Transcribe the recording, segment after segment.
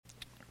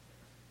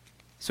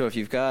So if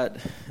you've got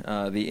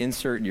the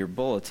insert in your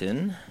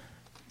bulletin,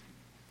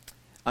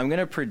 I'm going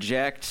to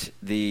project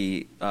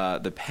the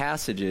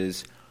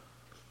passages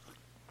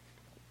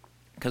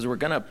because we're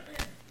going to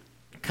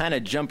kind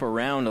of jump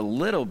around a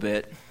little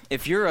bit.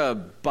 If you're a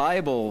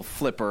Bible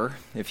flipper,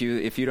 if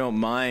you don't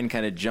mind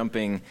kind of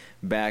jumping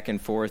back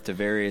and forth to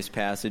various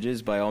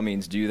passages, by all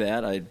means do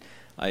that.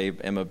 I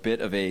am a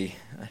bit of I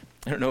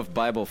don't know if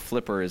Bible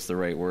flipper is the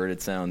right word.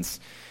 It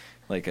sounds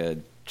like a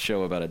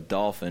show about a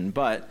dolphin,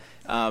 but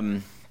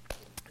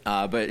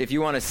if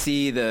you want to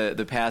see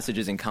the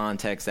passages in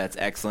context, that's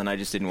excellent. I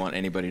just didn't want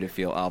anybody to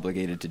feel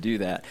obligated to do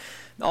that.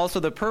 Also,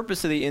 the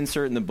purpose of the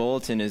insert in the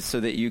bulletin is so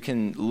that you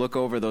can look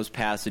over those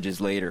passages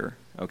later.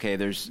 Okay,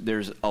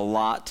 there's a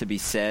lot to be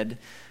said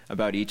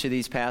about each of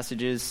these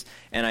passages,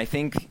 and I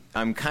think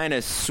I'm kind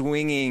of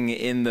swinging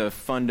in the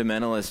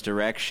fundamentalist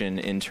direction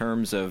in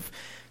terms of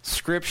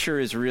Scripture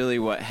is really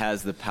what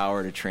has the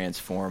power to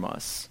transform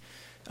us.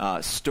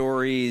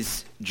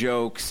 Stories,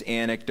 jokes,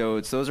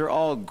 anecdotes, those are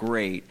all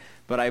great,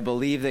 but I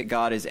believe that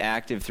God is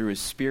active through His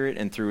Spirit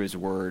and through His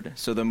Word.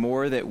 So the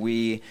more that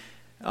we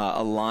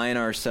align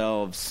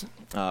ourselves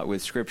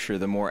with Scripture,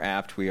 the more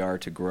apt we are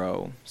to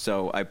grow.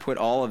 So I put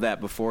all of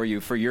that before you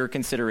for your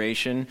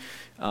consideration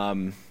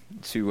to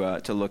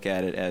look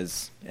at it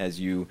as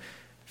you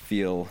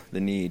feel the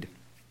need.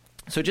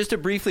 So just to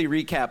briefly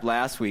recap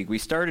last week, we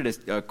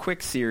started a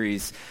quick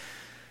series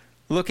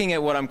looking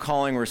at what I'm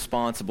calling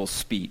responsible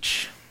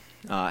speech,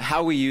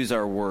 how we use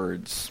our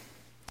words.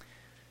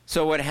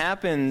 So what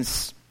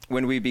happens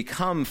when we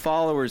become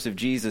followers of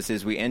Jesus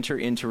is we enter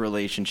into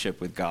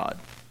relationship with God.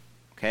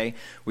 Okay?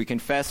 We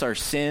confess our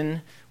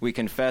sin, we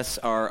confess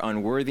our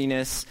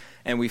unworthiness,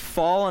 and we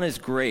fall on His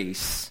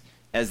grace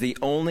as the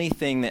only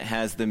thing that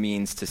has the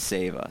means to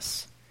save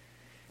us.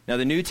 Now,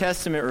 the New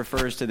Testament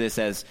refers to this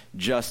as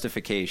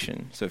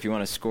justification. So if you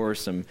want to score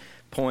some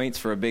points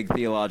for a big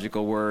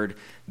theological word,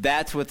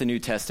 that's what the New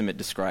Testament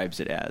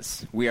describes it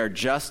as. We are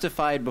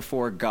justified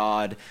before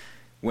God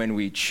when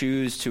we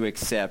choose to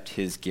accept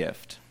His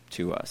gift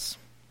to us.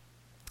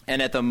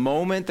 And at the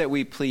moment that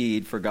we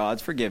plead for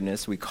God's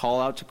forgiveness, we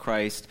call out to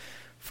Christ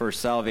for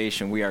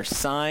salvation, we are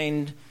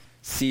signed,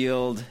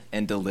 sealed,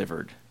 and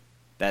delivered.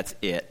 That's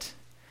it.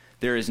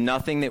 There is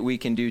nothing that we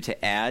can do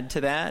to add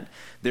to that.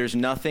 There's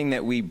nothing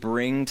that we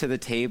bring to the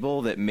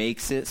table that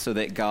makes it so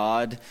that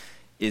God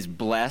is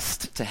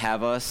blessed to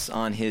have us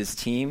on His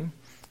team.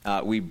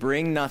 We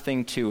bring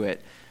nothing to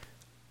it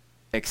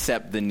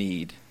except the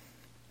need.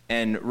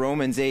 And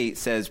Romans 8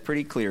 says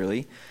pretty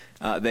clearly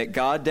that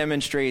God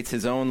demonstrates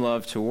His own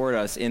love toward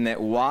us in that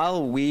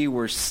while we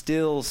were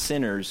still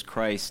sinners,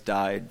 Christ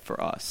died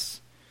for us.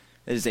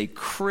 It is a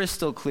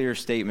crystal clear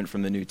statement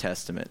from the New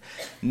Testament.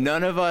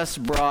 None of us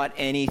brought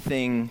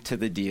anything to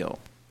the deal.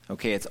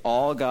 Okay, it's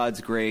all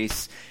God's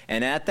grace.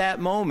 And at that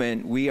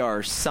moment, we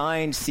are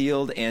signed,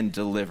 sealed, and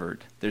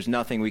delivered. There's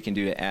nothing we can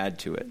do to add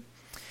to it.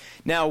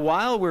 Now,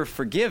 while we're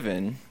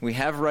forgiven, we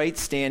have right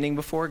standing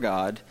before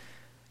God.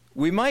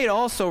 We might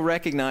also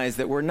recognize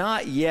that we're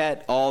not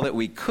yet all that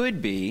we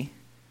could be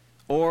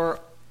or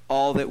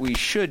all that we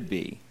should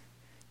be.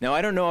 Now,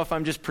 I don't know if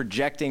I'm just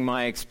projecting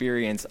my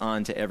experience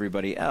onto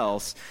everybody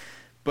else,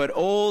 but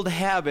old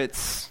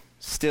habits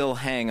still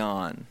hang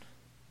on.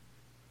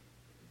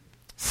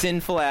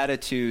 Sinful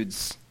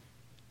attitudes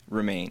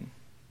remain.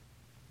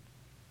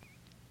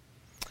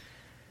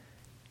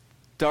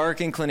 Dark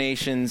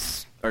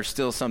inclinations are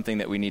still something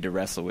that we need to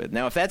wrestle with.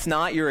 Now, if that's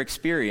not your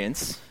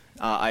experience,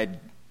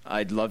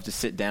 I'd love to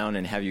sit down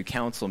and have you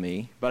counsel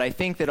me, but I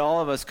think that all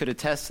of us could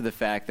attest to the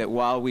fact that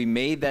while we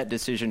made that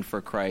decision for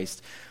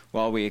Christ,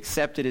 while we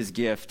accepted His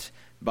gift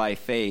by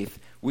faith,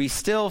 we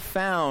still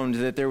found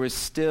that there was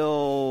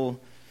still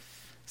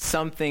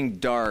something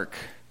dark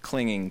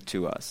clinging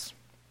to us.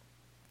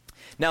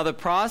 Now, the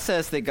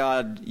process that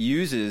God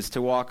uses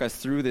to walk us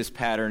through this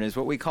pattern is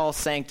what we call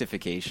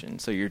sanctification.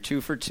 So you're 2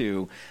 for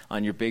 2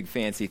 on your big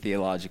fancy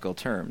theological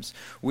terms.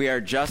 We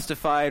are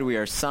justified, we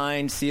are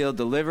signed, sealed,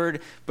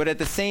 delivered, but at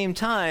the same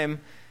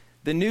time,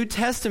 the New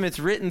Testament's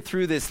written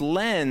through this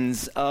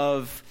lens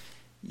of,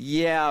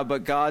 yeah,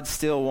 but God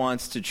still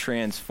wants to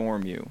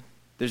transform you.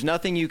 There's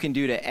nothing you can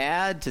do to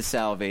add to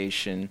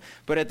salvation,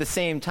 but at the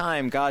same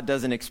time, God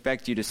doesn't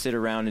expect you to sit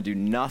around and do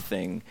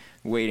nothing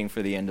waiting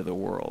for the end of the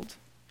world.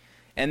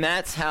 And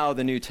that's how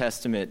the New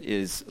Testament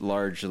is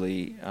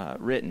largely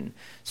written.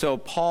 So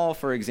Paul,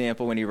 for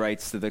example, when he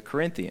writes to the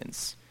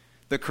Corinthians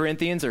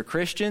are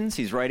Christians.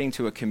 He's writing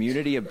to a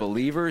community of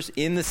believers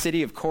in the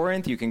city of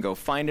Corinth. You can go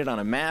find it on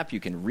a map. You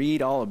can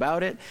read all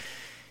about it.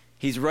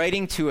 He's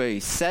writing to a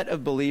set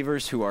of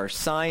believers who are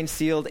signed,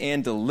 sealed,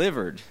 and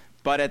delivered,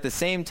 but at the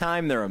same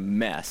time, they're a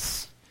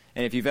mess.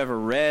 And if you've ever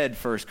read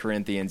 1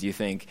 Corinthians, you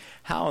think,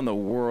 how in the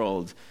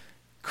world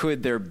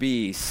could there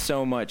be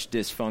so much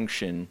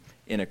dysfunction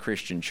in a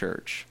Christian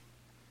church?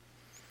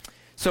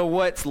 So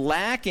what's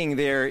lacking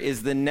there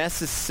is the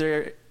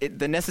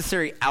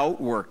necessary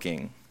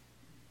outworking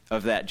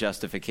of that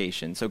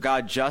justification. So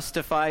God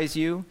justifies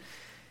you,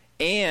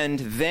 and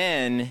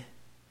then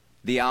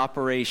the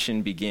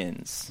operation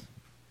begins.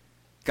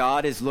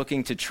 God is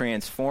looking to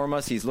transform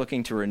us. He's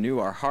looking to renew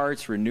our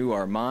hearts, renew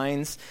our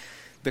minds.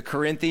 The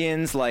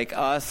Corinthians, like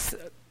us,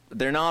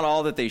 they're not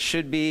all that they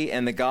should be,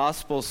 and the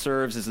gospel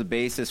serves as the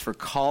basis for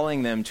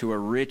calling them to a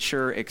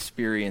richer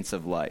experience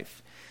of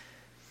life.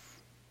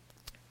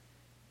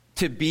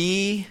 To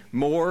be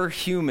more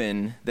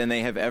human than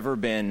they have ever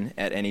been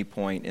at any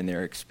point in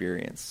their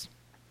experience.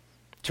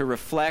 To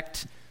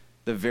reflect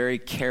the very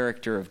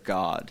character of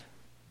God.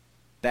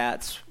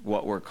 That's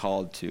what we're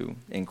called to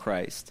in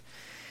Christ.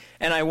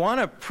 And I want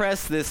to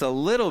press this a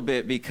little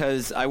bit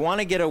because I want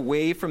to get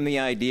away from the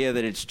idea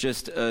that it's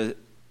just an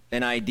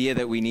idea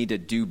that we need to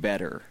do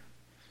better.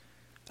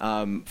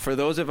 For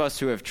those of us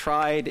who have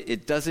tried,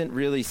 it doesn't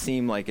really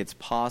seem like it's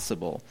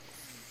possible.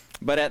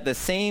 But at the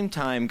same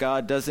time,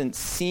 God doesn't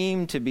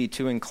seem to be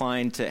too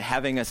inclined to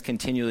having us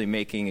continually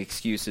making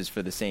excuses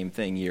for the same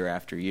thing year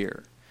after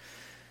year.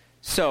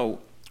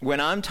 So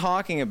when I'm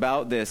talking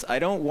about this, I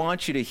don't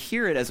want you to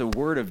hear it as a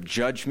word of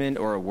judgment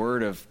or a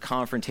word of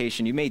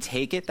confrontation. You may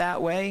take it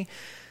that way,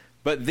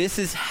 but this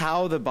is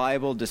how the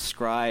Bible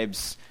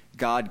describes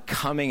God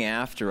coming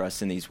after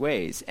us in these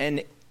ways.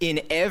 And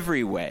in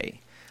every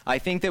way, I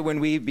think that when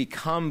we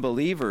become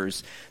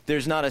believers,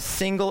 there's not a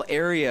single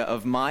area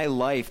of my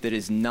life that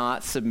is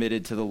not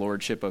submitted to the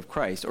lordship of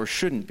Christ, or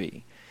shouldn't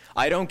be.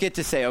 I don't get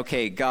to say,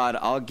 okay, God,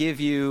 I'll give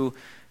you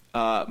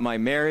my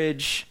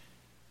marriage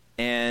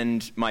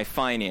and my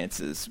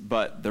finances,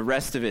 but the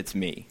rest of it's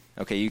me.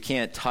 Okay, you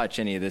can't touch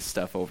any of this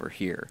stuff over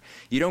here.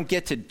 You don't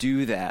get to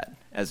do that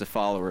as a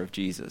follower of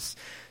Jesus.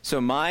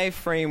 So my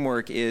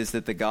framework is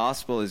that the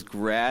gospel is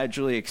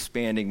gradually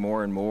expanding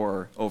more and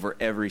more over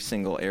every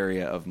single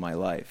area of my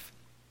life,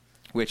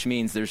 which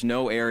means there's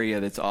no area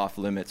that's off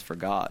limits for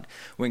God.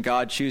 When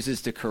God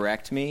chooses to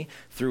correct me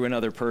through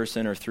another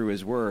person or through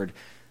his word,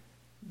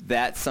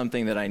 that's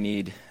something that I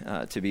need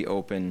to be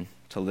open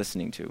to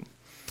listening to.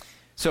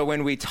 So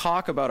when we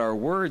talk about our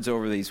words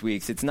over these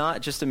weeks, it's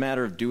not just a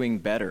matter of doing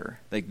better.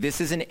 Like,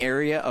 this is an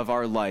area of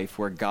our life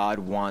where God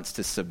wants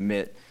to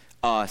submit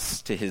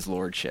us to his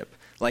lordship,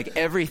 like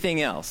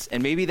everything else.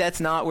 And maybe that's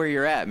not where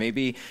you're at.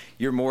 Maybe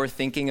you're more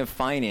thinking of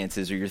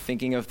finances, or you're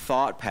thinking of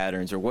thought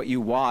patterns, or what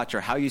you watch, or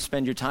how you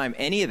spend your time,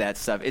 any of that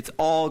stuff. It's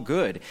all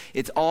good.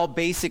 It's all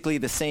basically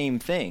the same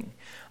thing.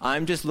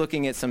 I'm just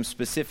looking at some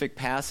specific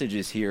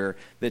passages here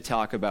that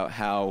talk about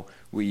how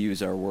we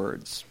use our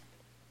words.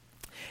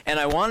 And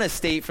I want to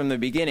state from the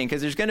beginning,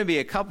 because there's going to be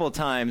a couple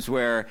times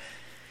where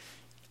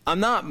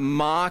I'm not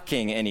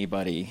mocking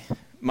anybody,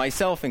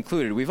 myself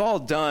included. We've all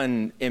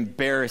done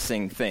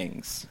embarrassing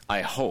things,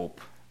 I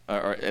hope.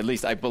 Or at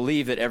least I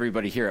believe that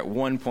everybody here at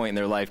one point in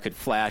their life could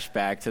flash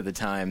back to the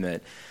time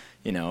that,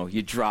 you know,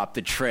 you dropped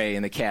the tray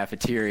in the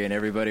cafeteria and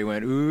everybody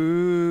went,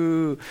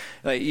 ooh.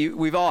 Like,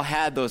 we've all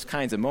had those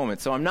kinds of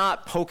moments. So I'm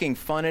not poking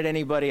fun at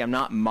anybody. I'm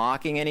not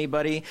mocking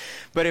anybody.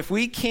 But if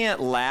we can't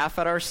laugh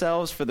at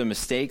ourselves for the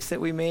mistakes that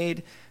we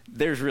made,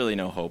 there's really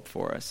no hope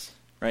for us,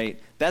 right?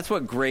 That's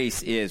what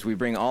grace is. We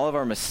bring all of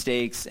our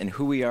mistakes and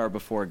who we are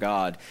before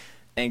God,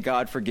 and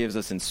God forgives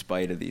us in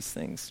spite of these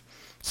things.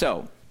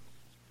 So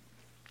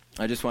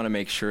I just want to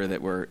make sure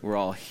that we're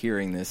all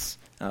hearing this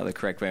the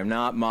correct way. I'm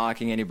not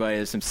mocking anybody.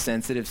 There's some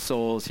sensitive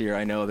souls here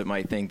I know that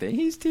might think that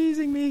he's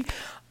teasing me.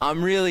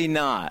 I'm really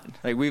not.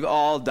 Like, we've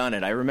all done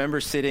it. I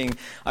remember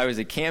I was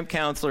a camp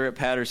counselor at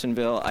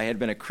Pattersonville. I had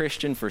been a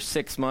Christian for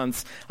 6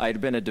 months. I had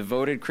been a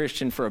devoted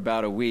Christian for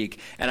about a week.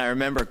 And I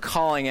remember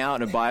calling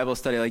out in a Bible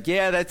study, like,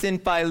 yeah, that's in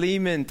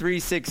Philemon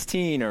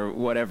 3:16 or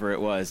whatever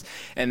it was.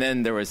 And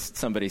then there was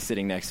somebody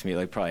sitting next to me,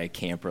 like probably a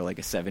camper, like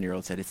a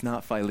 7-year-old, said, it's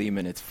not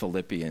Philemon, it's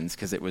Philippians,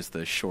 because it was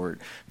the short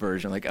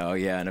version. Like, oh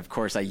yeah. And of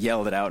course I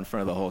yelled it out in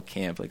front of the whole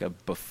camp like a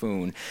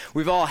buffoon.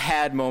 We've all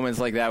had moments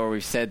like that where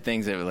we've said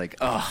things that were like,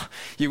 oh,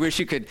 you wish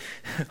you could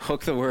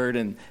hook the word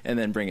and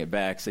then bring it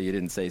back so you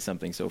didn't say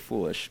something so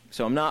foolish.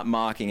 So I'm not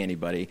mocking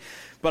anybody,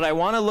 but I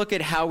want to look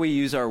at how we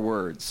use our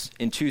words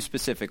in two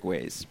specific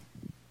ways.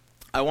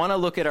 I want to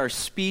look at our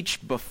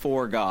speech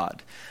before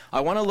God.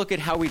 I want to look at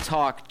how we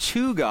talk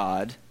to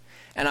God,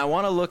 and I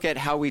want to look at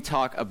how we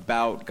talk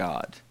about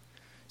God.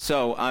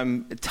 So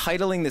I'm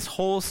titling this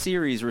whole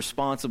series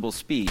Responsible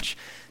Speech,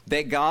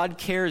 that God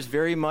cares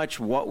very much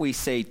what we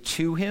say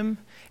to him,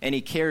 and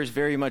he cares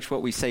very much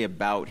what we say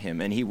about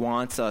him, and he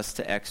wants us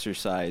to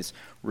exercise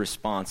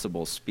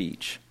responsible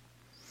speech.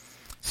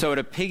 So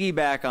to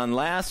piggyback on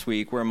last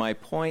week, where my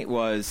point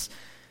was,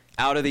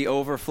 out of the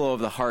overflow of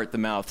the heart, the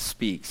mouth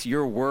speaks.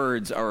 Your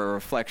words are a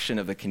reflection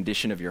of the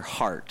condition of your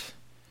heart.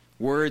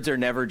 Words are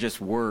never just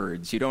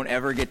words. You don't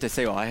ever get to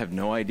say, well, I have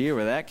no idea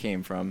where that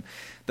came from.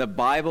 The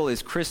Bible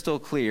is crystal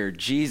clear.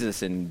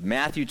 Jesus in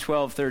Matthew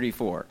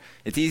 12:34.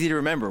 It's easy to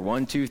remember.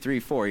 1, 2, 3,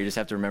 4. You just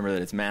have to remember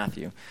that it's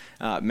Matthew.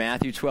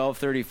 Matthew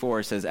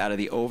 12:34 says, out of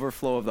the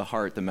overflow of the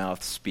heart, the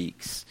mouth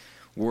speaks.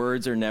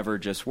 Words are never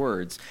just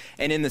words.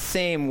 And in the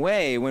same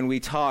way, when we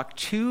talk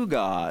to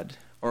God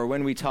or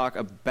when we talk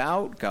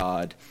about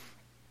God,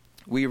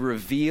 we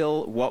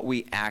reveal what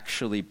we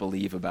actually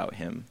believe about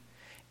him.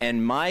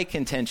 And my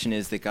contention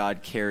is that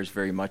God cares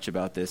very much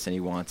about this, and he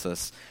wants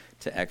us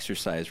to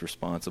exercise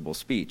responsible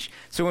speech.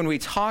 So when we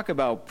talk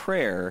about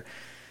prayer,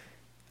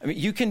 I mean,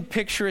 you can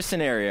picture a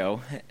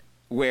scenario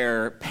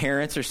where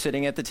parents are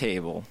sitting at the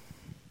table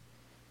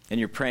and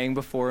you're praying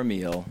before a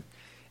meal,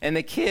 and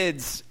the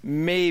kids,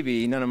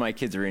 maybe, none of my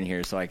kids are in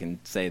here so I can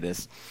say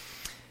this,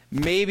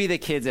 maybe the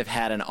kids have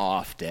had an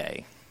off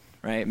day,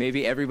 right?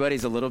 Maybe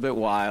everybody's a little bit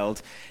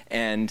wild,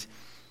 and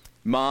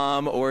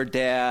mom or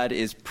dad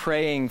is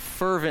praying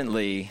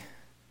fervently,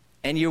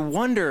 and you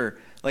wonder,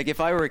 like if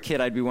I were a kid,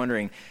 I'd be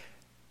wondering,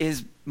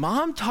 is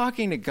mom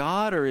talking to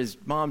God or is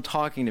mom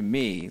talking to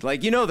me?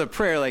 Like, you know, the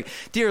prayer, like,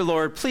 dear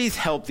Lord, please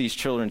help these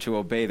children to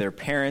obey their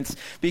parents,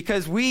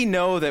 because we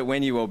know that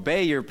when you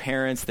obey your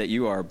parents that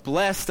you are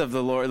blessed of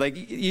the Lord.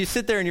 Like, you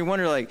sit there and you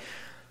wonder, like,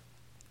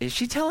 is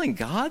she telling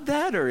God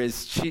that, or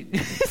is she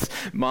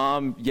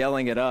mom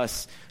yelling at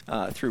us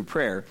through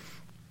prayer?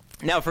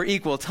 Now, for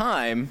equal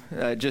time,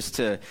 just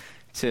to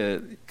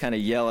kind of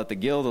yell at the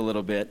guild a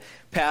little bit,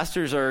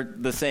 pastors are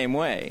the same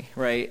way,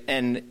 right?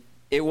 And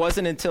it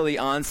wasn't until the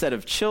onset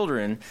of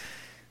children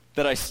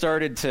that I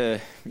started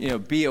to,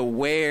 be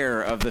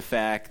aware of the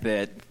fact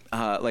that,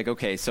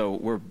 okay, so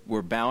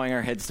we're bowing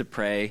our heads to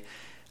pray,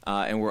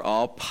 and we're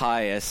all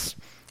pious,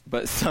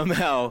 but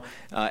somehow,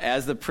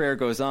 as the prayer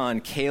goes on,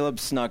 Caleb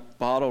snuck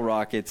bottle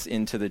rockets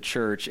into the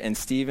church, and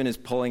Stephen is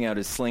pulling out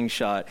his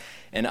slingshot,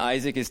 and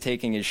Isaac is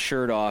taking his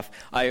shirt off.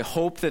 I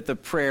hope that the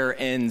prayer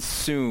ends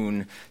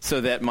soon so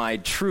that my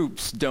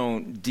troops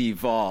don't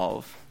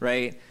devolve,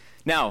 right?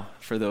 Now,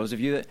 for those of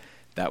you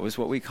that was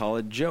what we call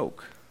a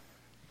joke.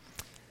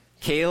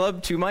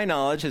 Caleb, to my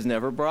knowledge, has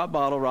never brought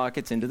bottle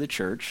rockets into the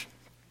church.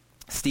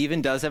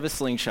 Stephen does have a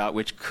slingshot,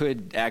 which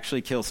could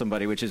actually kill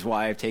somebody, which is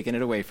why I've taken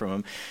it away from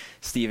him.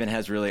 Stephen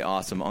has really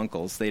awesome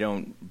uncles. They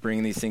don't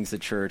bring these things to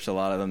church. A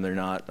lot of them they're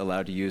not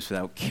allowed to use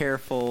without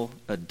careful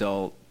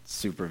adult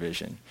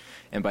supervision.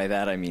 And by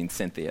that I mean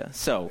Cynthia.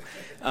 So,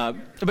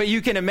 but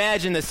you can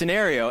imagine the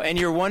scenario, and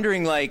you're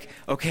wondering, like,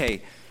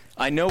 okay,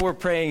 I know we're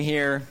praying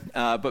here,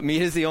 but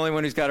Mita's the only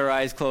one who's got her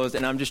eyes closed,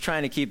 and I'm just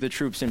trying to keep the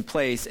troops in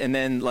place. And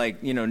then,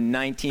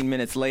 19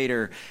 minutes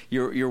later,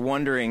 you're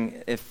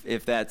wondering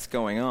if that's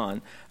going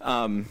on.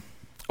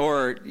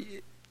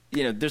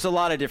 There's a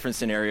lot of different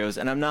scenarios,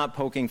 and I'm not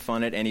poking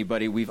fun at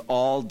anybody. We've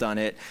all done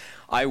it.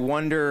 I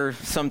wonder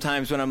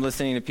sometimes when I'm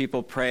listening to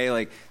people pray,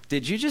 like,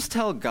 did you just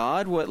tell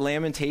God what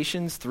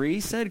Lamentations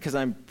 3 said? Because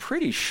I'm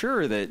pretty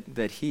sure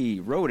that he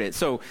wrote it.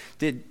 So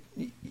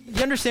you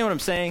understand what I'm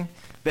saying?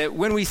 That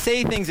when we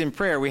say things in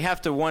prayer, we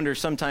have to wonder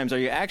sometimes, are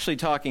you actually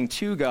talking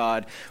to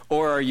God,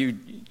 or are you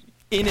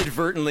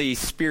inadvertently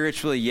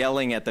spiritually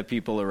yelling at the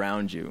people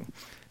around you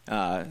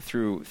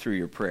through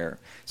your prayer?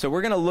 So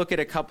we're going to look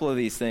at a couple of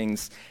these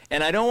things,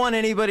 and I don't want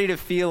anybody to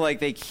feel like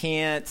they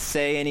can't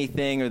say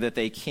anything or that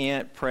they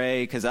can't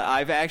pray, because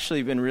I've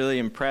actually been really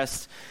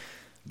impressed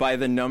by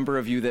the number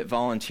of you that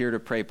volunteer to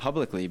pray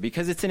publicly,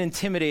 because it's an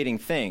intimidating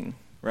thing,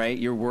 right?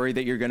 You're worried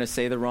that you're going to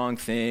say the wrong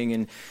thing,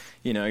 and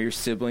your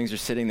siblings are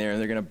sitting there and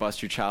they're going to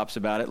bust your chops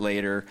about it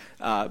later.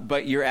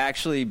 But you're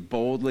actually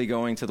boldly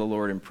going to the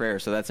Lord in prayer.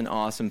 So that's an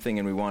awesome thing,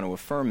 and we want to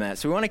affirm that.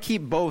 So we want to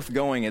keep both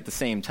going at the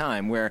same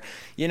time, where,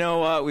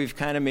 we've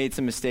kind of made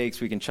some mistakes.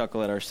 We can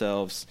chuckle at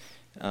ourselves.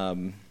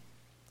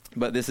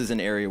 But this is an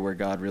area where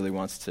God really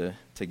wants to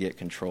get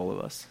control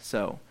of us.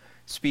 So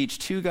speech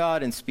to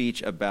God and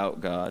speech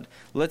about God.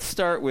 Let's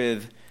start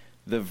with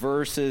the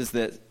verses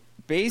that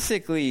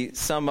basically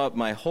sum up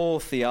my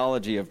whole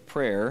theology of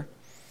prayer.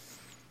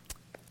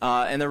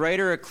 And the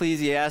writer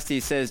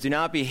Ecclesiastes says, "Do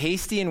not be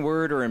hasty in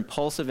word or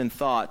impulsive in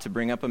thought to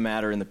bring up a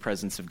matter in the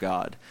presence of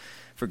God.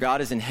 For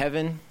God is in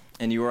heaven,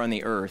 and you are on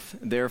the earth.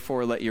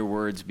 Therefore let your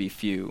words be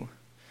few.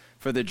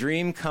 For the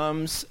dream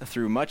comes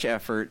through much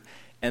effort,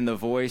 and the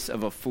voice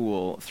of a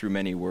fool through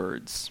many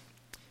words."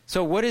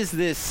 So what is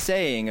this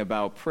saying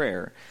about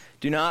prayer?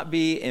 Do not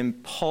be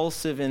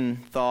impulsive in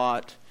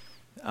thought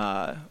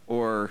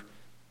or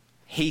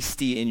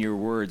hasty in your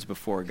words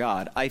before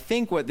God. I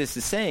think what this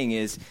is saying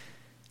is,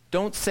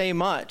 don't say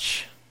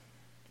much.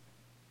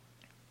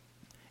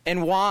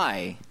 And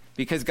why?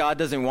 Because God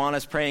doesn't want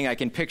us praying. I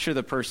can picture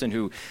the person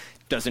who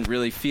doesn't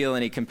really feel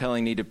any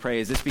compelling need to pray.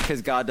 Is this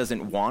because God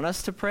doesn't want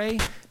us to pray?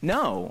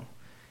 No.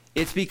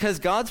 It's because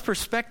God's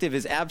perspective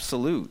is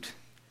absolute.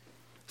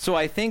 So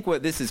I think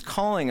what this is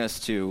calling us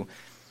to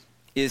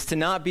is to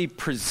not be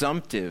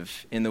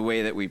presumptive in the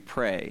way that we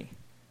pray.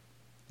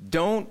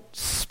 Don't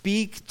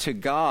speak to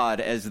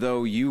God as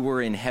though you were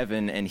in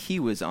heaven and he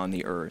was on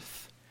the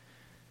earth.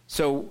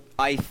 So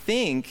I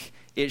think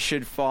it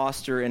should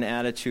foster an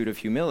attitude of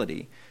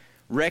humility,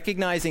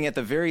 recognizing at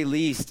the very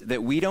least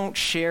that we don't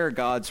share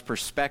God's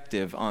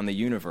perspective on the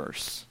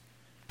universe,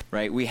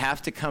 right? We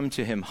have to come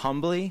to him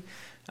humbly.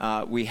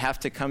 We have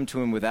to come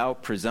to him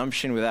without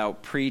presumption,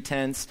 without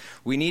pretense.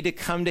 We need to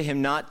come to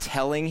him not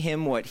telling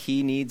him what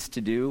he needs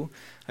to do.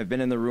 I've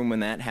been in the room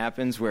when that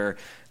happens, where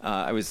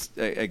I was,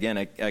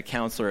 again, a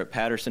counselor at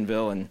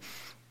Pattersonville, and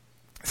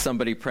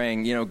somebody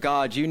praying,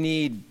 God, you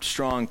need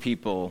strong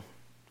people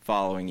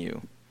following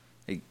you.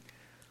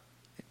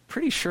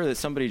 Pretty sure that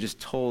somebody just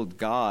told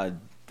God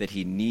that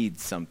he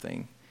needs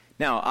something.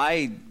 Now,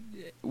 I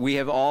we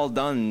have all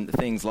done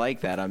things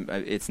like that.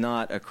 It's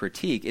not a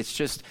critique. It's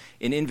just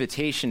an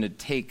invitation to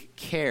take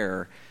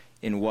care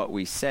in what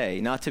we say,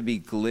 not to be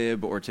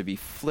glib or to be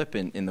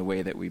flippant in the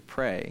way that we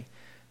pray,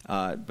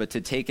 but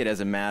to take it as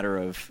a matter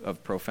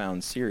of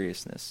profound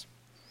seriousness.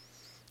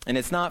 And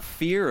it's not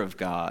fear of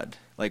God.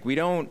 Like, we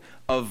don't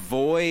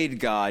avoid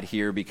God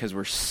here because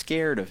we're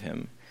scared of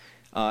him.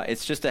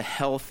 It's just a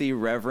healthy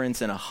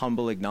reverence and a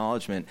humble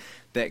acknowledgement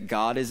that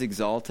God is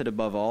exalted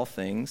above all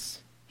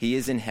things. He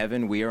is in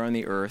heaven, we are on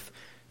the earth,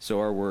 so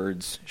our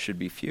words should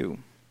be few.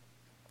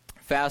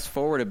 Fast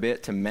forward a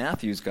bit to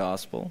Matthew's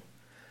gospel,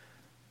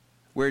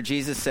 where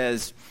Jesus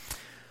says,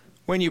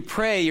 when you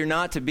pray, you're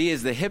not to be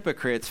as the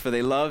hypocrites, for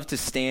they love to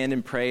stand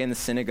and pray in the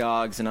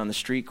synagogues and on the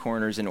street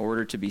corners in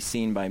order to be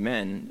seen by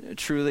men.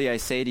 Truly, I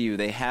say to you,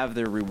 they have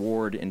their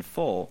reward in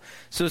full.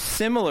 So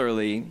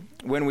similarly,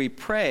 when we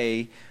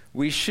pray,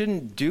 we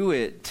shouldn't do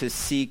it to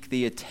seek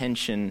the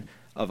attention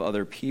of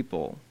other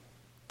people.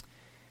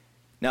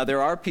 Now,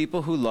 there are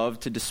people who love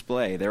to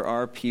display. There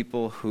are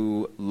people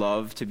who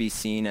love to be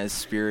seen as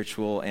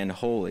spiritual and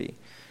holy.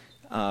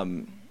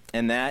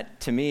 And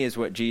that, to me, is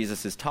what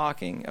Jesus is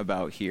talking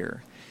about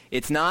here.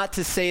 It's not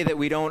to say that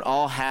we don't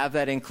all have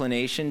that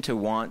inclination to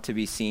want to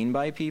be seen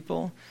by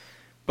people,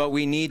 but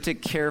we need to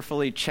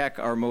carefully check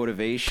our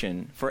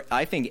motivation for,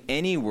 I think,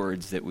 any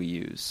words that we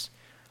use.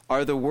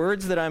 Are the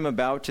words that I'm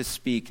about to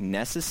speak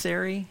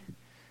necessary?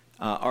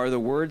 Are the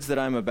words that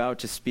I'm about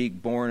to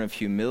speak born of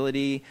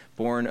humility,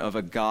 born of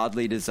a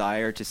godly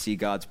desire to see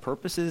God's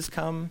purposes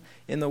come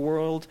in the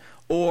world?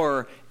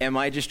 Or am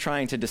I just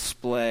trying to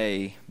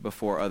display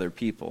before other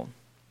people?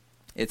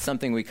 It's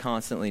something we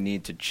constantly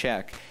need to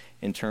check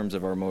in terms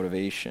of our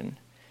motivation.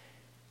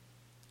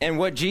 And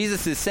what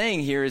Jesus is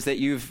saying here is that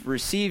you've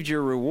received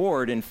your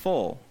reward in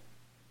full.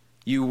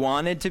 You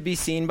wanted to be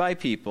seen by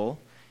people,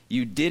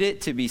 you did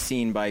it to be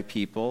seen by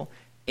people,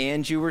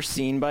 and you were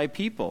seen by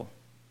people.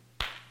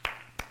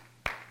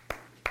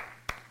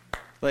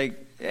 And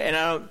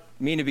I don't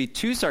mean to be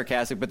too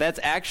sarcastic, but that's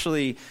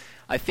actually,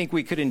 I think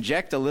we could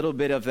inject a little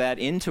bit of that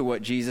into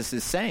what Jesus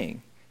is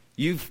saying.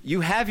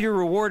 You have your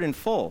reward in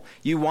full.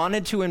 You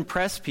wanted to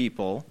impress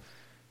people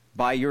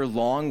by your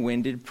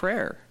long-winded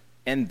prayer,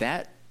 and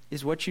that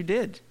is what you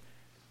did.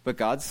 But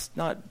God's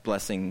not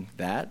blessing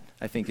that,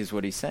 I think is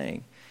what he's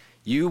saying.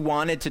 You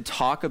wanted to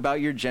talk about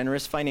your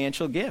generous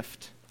financial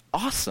gift.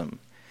 Awesome.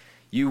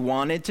 You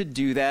wanted to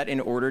do that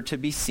in order to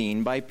be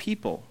seen by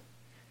people.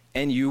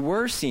 And you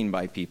were seen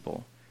by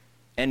people.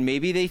 And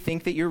maybe they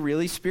think that you're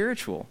really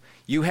spiritual.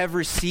 You have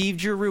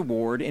received your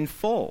reward in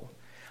full.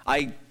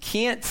 I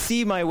can't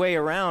see my way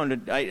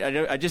around.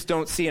 I just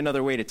don't see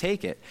another way to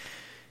take it.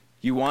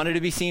 You wanted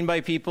to be seen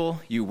by people.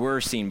 You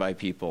were seen by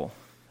people.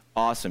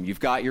 Awesome. You've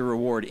got your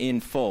reward in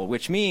full,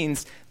 which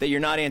means that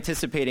you're not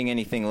anticipating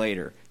anything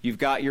later. You've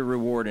got your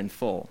reward in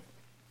full.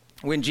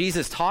 When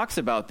Jesus talks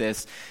about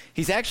this,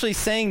 he's actually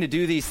saying to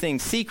do these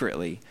things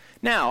secretly.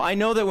 Now, I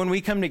know that when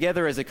we come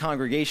together as a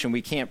congregation,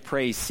 we can't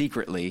pray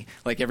secretly,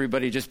 like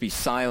everybody just be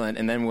silent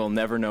and then we'll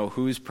never know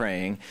who's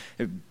praying.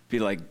 It'd be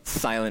like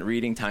silent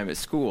reading time at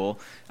school.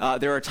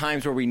 There are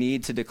times where we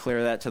need to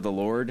declare that to the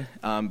Lord.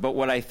 But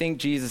what I think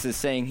Jesus is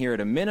saying here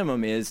at a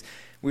minimum is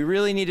we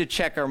really need to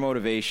check our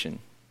motivation.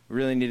 We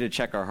really need to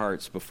check our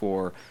hearts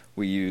before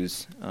we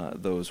use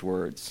those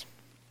words.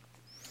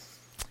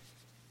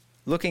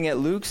 Looking at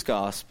Luke's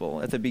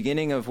gospel, at the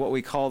beginning of what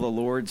we call the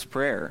Lord's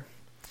Prayer.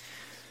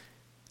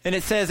 And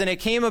it says, and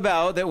it came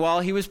about that while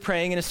he was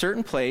praying in a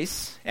certain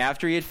place,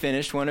 after he had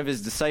finished, one of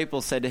his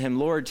disciples said to him,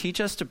 Lord, teach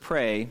us to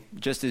pray,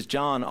 just as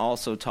John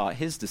also taught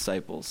his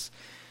disciples.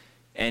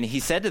 And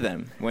he said to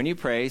them, when you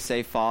pray,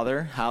 say,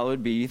 Father,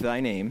 hallowed be thy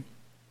name,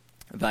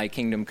 thy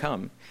kingdom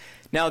come.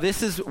 Now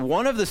this is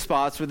one of the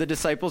spots where the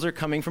disciples are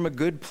coming from a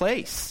good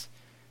place.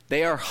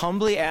 They are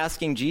humbly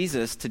asking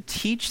Jesus to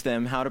teach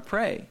them how to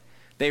pray.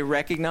 They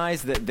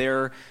recognize that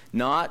they're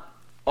not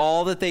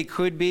all that they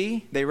could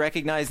be. They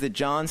recognize that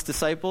John's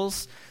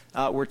disciples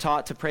were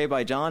taught to pray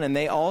by John, and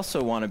they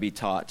also want to be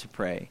taught to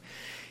pray.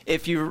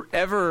 If you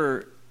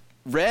ever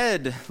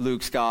read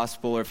Luke's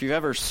gospel, or if you've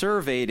ever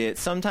surveyed it,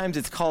 sometimes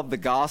it's called the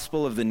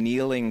gospel of the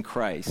kneeling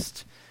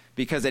Christ,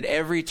 because at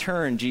every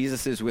turn,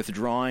 Jesus is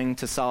withdrawing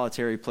to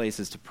solitary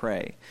places to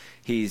pray.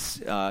 He's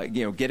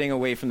getting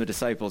away from the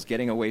disciples,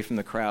 getting away from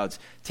the crowds,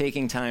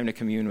 taking time to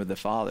commune with the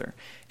Father.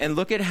 And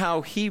look at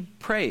how he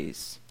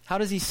prays. How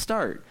does he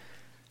start?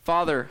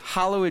 Father,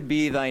 hallowed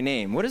be thy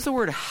name. What does the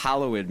word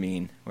hallowed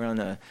mean? We're on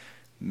a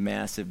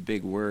massive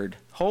big word.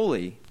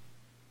 Holy.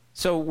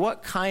 So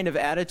what kind of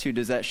attitude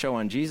does that show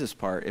on Jesus'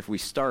 part if we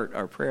start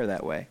our prayer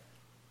that way?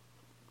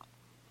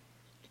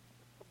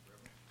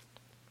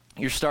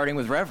 You're starting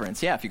with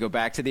reverence. Yeah, if you go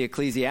back to the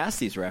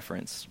Ecclesiastes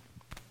reference.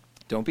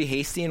 Don't be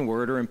hasty in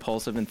word or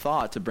impulsive in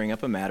thought to bring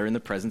up a matter in the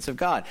presence of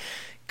God.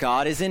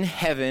 God is in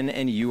heaven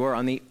and you are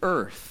on the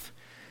earth.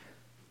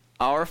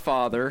 Our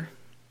Father,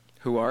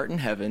 who art in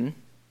heaven,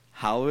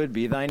 hallowed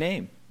be thy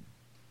name.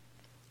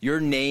 Your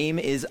name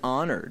is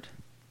honored.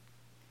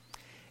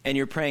 And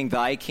you're praying,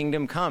 thy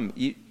kingdom come.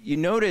 You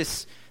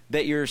notice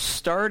that you're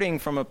starting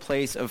from a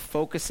place of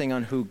focusing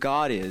on who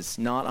God is,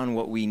 not on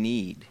what we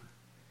need.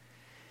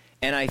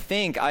 And I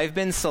think I've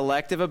been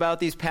selective about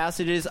these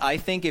passages. I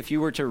think if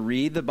you were to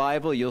read the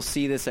Bible, you'll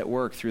see this at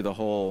work through the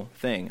whole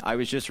thing. I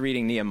was just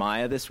reading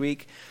Nehemiah this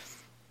week,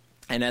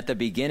 and at the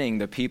beginning,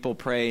 the people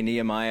pray,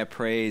 Nehemiah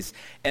prays,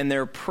 and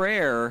their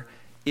prayer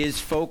is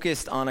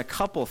focused on a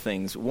couple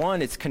things.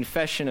 One, it's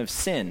confession of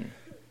sin.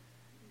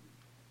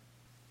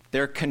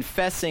 They're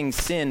confessing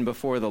sin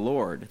before the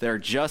Lord. They're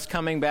just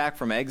coming back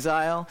from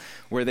exile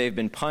where they've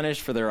been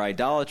punished for their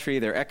idolatry,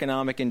 their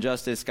economic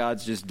injustice.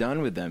 God's just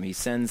done with them. He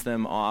sends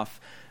them off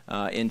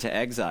into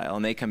exile,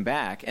 and they come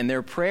back. And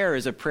their prayer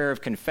is a prayer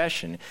of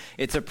confession.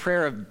 It's a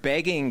prayer of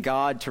begging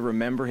God to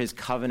remember his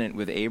covenant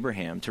with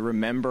Abraham, to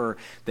remember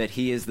that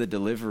he is the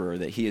deliverer,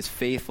 that he is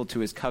faithful to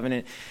his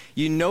covenant.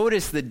 You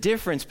notice the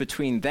difference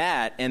between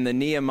that and the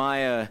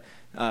Nehemiah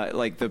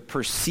like the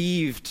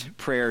perceived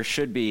prayer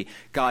should be,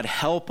 God,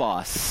 help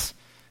us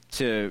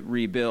to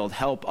rebuild,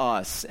 help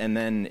us, and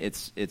then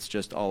it's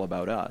just all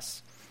about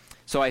us.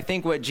 So I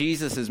think what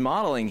Jesus is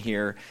modeling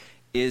here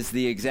is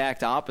the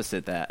exact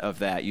opposite of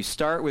that. You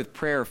start with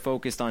prayer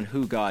focused on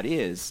who God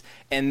is,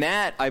 and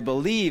that, I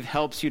believe,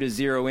 helps you to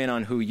zero in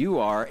on who you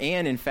are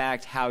and, in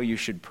fact, how you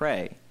should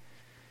pray.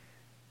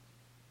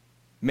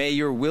 May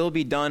your will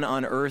be done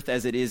on earth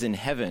as it is in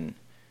heaven.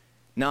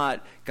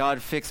 Not,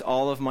 God, fix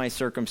all of my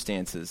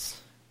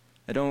circumstances.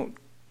 I don't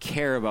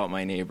care about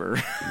my neighbor.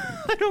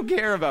 I don't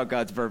care about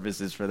God's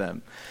purposes for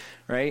them,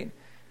 right?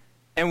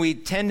 And we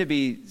tend to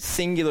be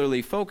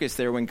singularly focused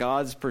there when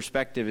God's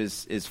perspective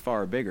is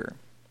far bigger.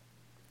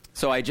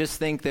 So I just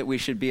think that we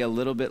should be a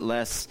little bit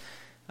less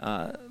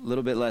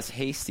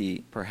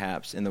hasty,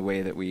 perhaps, in the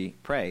way that we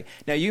pray.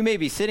 Now, you may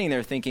be sitting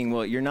there thinking,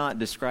 well, you're not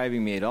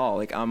describing me at all.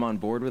 Like, I'm on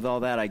board with all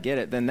that. I get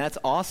it. Then that's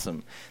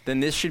awesome. Then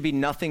this should be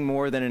nothing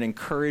more than an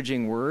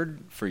encouraging word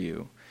for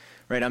you,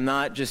 right? I'm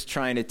not just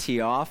trying to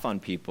tee off on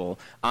people.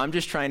 I'm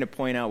just trying to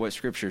point out what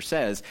Scripture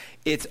says.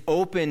 It's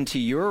open to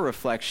your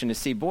reflection to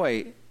see,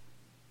 boy,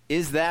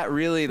 is that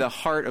really the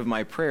heart of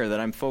my prayer, that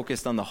I'm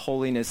focused on the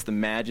holiness, the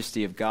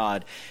majesty of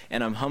God,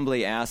 and I'm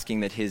humbly asking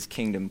that his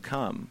kingdom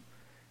come?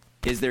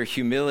 Is there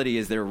humility?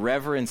 Is there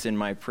reverence in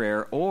my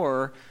prayer?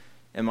 Or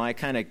am I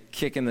kind of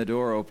kicking the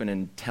door open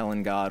and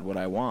telling God what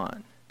I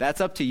want?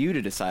 That's up to you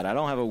to decide. I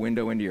don't have a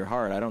window into your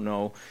heart. I don't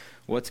know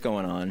what's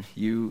going on.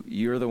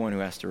 You're the one who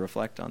has to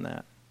reflect on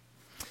that.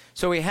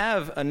 So we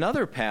have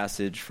another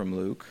passage from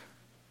Luke.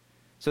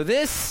 So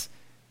this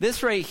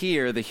right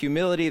here, the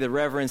humility, the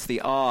reverence,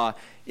 the awe,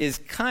 is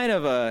kind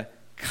of a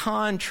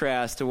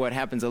contrast to what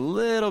happens a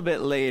little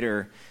bit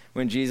later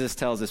when Jesus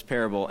tells this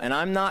parable. And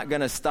I'm not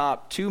going to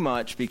stop too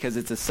much because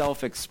it's a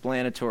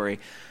self-explanatory.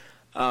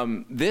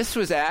 This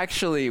was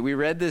actually, we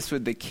read this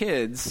with the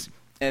kids,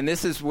 and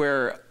this is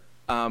where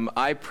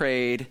I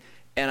prayed,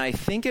 and I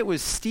think it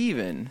was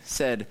Stephen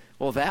said,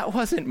 well, that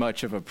wasn't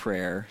much of a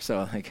prayer.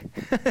 So, like,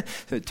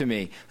 to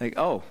me, like,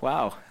 oh,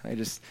 wow, I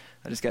just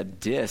got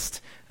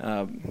dissed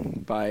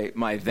by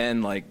my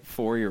then,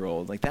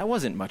 4-year-old. Like, that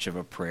wasn't much of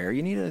a prayer.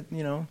 You need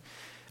to, all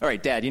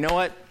right, Dad, you know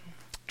what?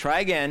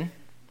 Try again.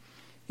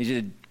 You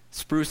should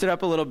spruce it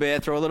up a little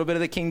bit, throw a little bit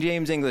of the King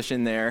James English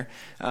in there,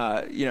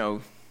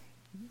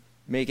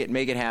 make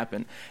it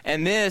happen.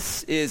 And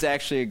this is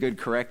actually a good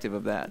corrective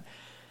of that.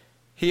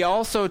 He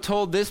also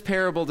told this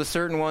parable to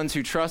certain ones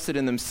who trusted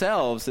in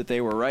themselves that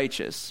they were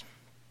righteous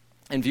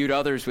and viewed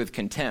others with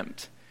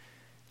contempt.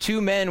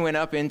 2 men went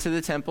up into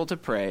the temple to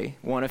pray,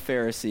 one a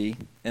Pharisee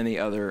and the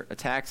other a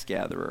tax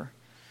gatherer.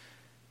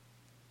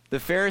 The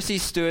Pharisee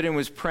stood and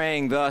was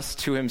praying thus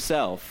to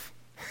himself.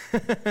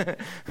 Did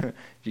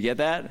you get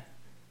that?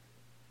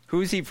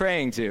 Who's he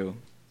praying to?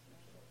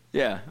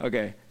 Yeah,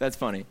 okay, that's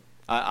funny.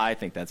 I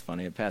think that's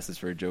funny. It passes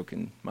for a joke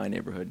in my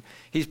neighborhood.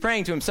 He's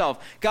praying to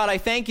himself, God, I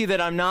thank you that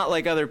I'm not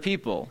like other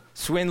people,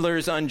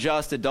 swindlers,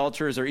 unjust,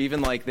 adulterers, or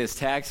even like this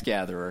tax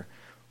gatherer.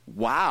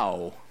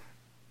 Wow.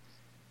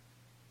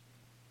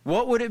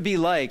 What would it be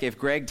like if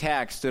Greg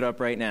Tack stood up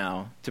right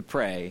now to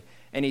pray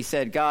and he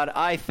said, God,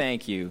 I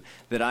thank you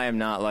that I am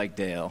not like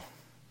Dale?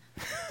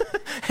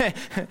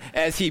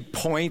 As he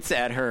points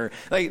at her.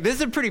 Like, this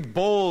is a pretty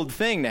bold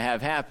thing to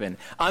have happen.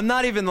 I'm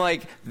not even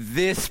like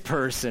this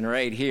person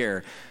right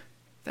here.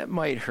 That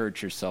might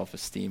hurt your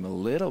self-esteem a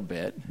little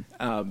bit.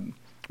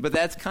 But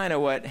that's kind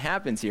of what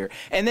happens here.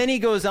 And then he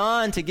goes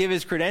on to give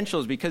his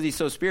credentials because he's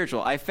so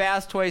spiritual. I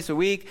fast twice a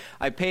week.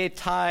 I pay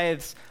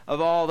tithes of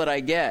all that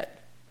I get.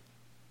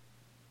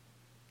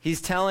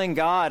 He's telling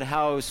God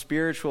how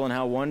spiritual and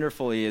how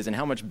wonderful he is and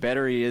how much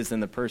better he is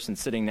than the person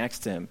sitting next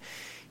to him.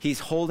 He's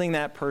holding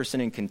that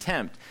person in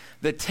contempt.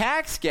 The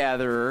tax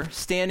gatherer,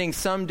 standing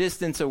some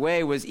distance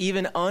away, was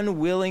even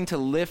unwilling to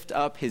lift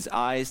up his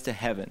eyes to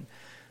heaven,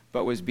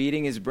 but was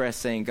beating his breast,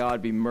 saying,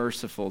 God, be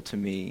merciful to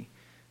me,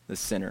 the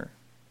sinner.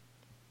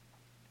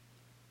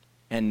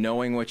 And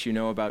knowing what you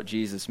know about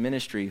Jesus'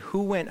 ministry,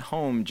 who went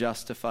home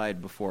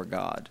justified before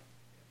God?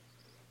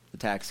 The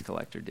tax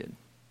collector did.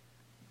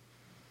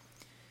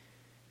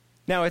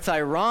 Now, it's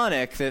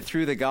ironic that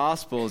through the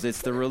Gospels,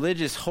 it's the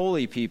religious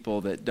holy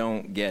people that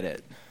don't get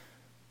it.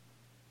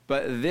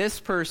 But this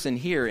person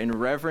here, in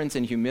reverence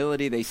and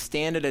humility, they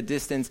stand at a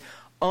distance,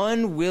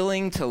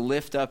 unwilling to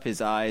lift up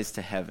his eyes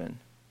to heaven.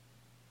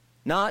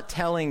 Not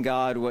telling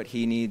God what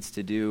he needs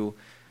to do,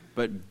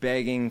 but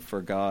begging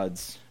for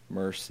God's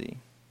mercy.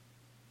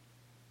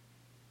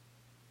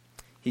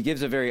 He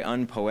gives a very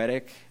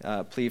unpoetic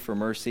plea for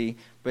mercy,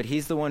 but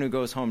he's the one who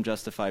goes home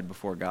justified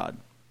before God.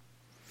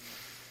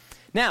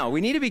 Now,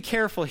 we need to be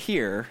careful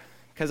here,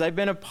 because I've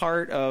been a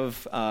part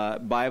of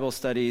Bible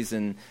studies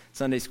and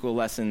Sunday school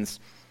lessons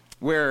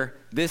where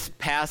this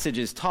passage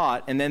is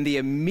taught, and then the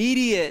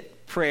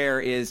immediate prayer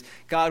is,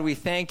 God, we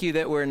thank you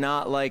that we're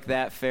not like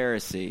that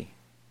Pharisee.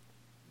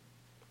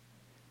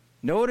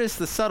 Notice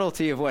the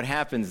subtlety of what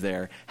happens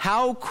there.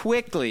 How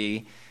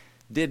quickly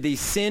did the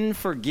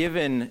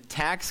sin-forgiven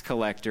tax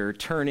collector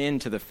turn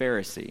into the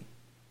Pharisee?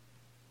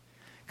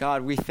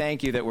 God, we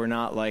thank you that we're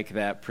not like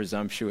that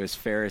presumptuous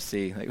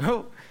Pharisee. Like,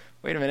 oh,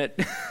 wait a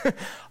minute.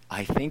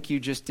 I think you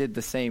just did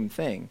the same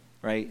thing,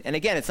 right? And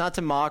again, it's not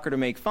to mock or to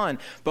make fun,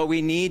 but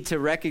we need to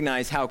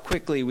recognize how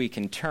quickly we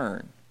can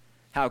turn,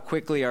 how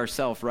quickly our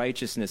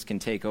self-righteousness can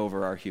take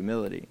over our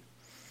humility.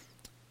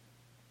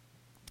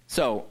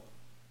 So,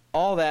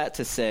 all that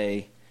to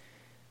say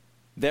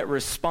that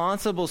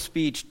responsible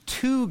speech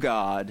to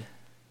God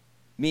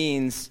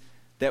means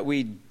that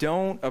we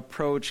don't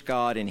approach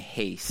God in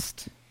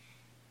haste.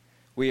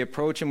 We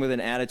approach him with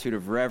an attitude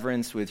of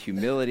reverence, with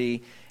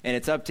humility, and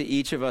it's up to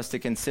each of us to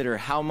consider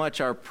how much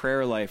our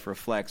prayer life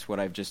reflects what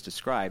I've just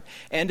described,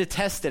 and to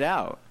test it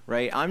out,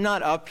 right? I'm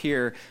not up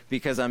here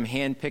because I'm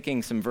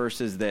handpicking some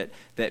verses that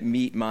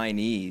meet my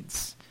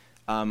needs.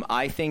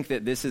 I think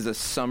that this is a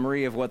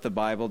summary of what the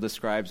Bible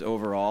describes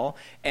overall,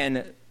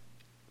 and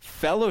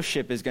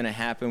fellowship is going to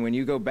happen when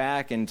you go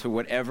back into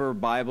whatever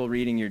Bible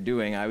reading you're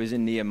doing. I was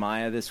in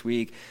Nehemiah this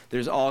week.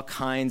 There's all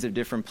kinds of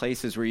different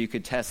places where you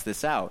could test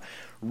this out.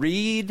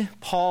 Read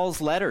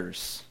Paul's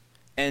letters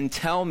and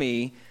tell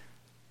me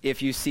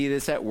if you see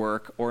this at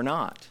work or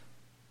not.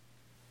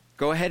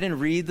 Go ahead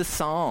and read the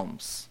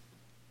Psalms.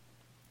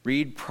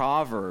 Read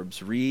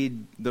Proverbs.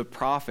 Read the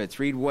prophets.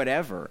 Read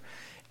whatever.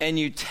 And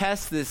you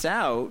test this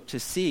out to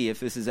see if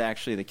this is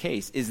actually the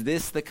case. Is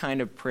this the kind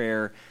of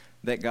prayer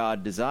that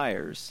God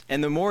desires?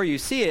 And the more you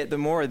see it, the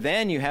more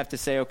then you have to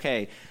say,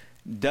 okay,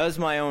 does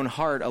my own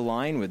heart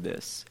align with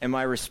this? Am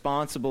I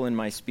responsible in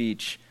my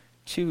speech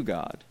to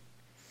God?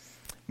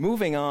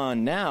 Moving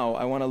on now,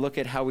 I want to look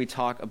at how we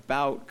talk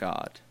about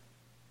God.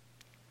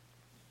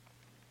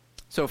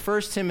 So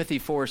 1 Timothy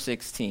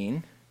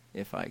 4:16,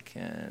 if I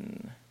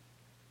can,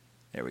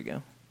 there we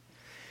go.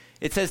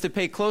 It says to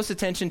pay close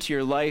attention to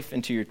your life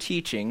and to your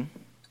teaching.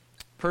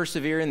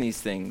 Persevere in these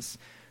things.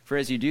 For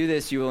as you do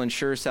this, you will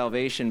ensure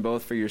salvation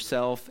both for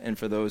yourself and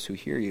for those who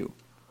hear you.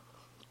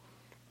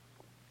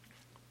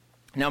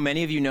 Now,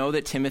 many of you know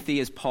that Timothy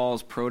is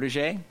Paul's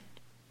protege,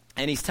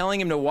 and he's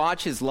telling him to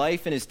watch his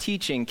life and his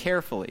teaching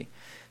carefully.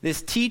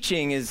 This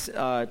teaching is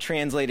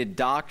translated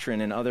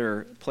doctrine in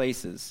other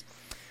places.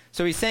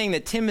 So he's saying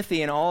that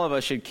Timothy and all of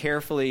us should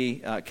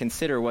carefully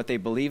consider what they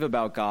believe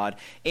about God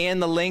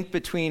and the link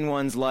between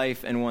one's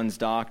life and one's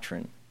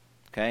doctrine.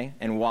 Okay?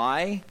 And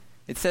why?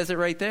 It says it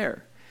right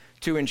there.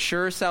 To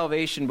ensure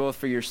salvation both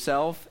for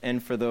yourself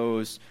and for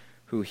those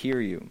who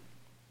hear you.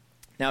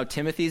 Now,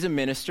 Timothy's a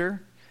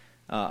minister.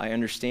 I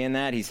understand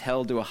that. He's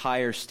held to a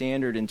higher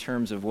standard in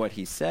terms of what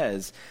he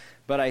says.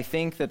 But I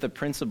think that the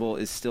principle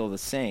is still the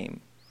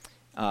same.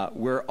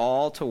 We're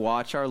all to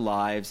watch our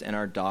lives and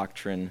our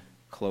doctrine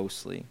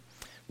closely.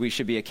 We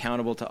should be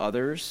accountable to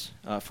others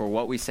for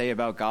what we say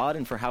about God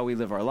and for how we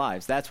live our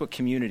lives. That's what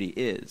community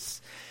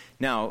is.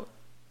 Now,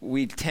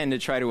 we tend to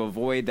try to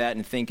avoid that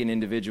and think in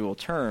individual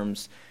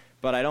terms,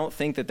 but I don't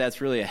think that that's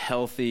really a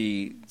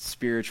healthy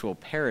spiritual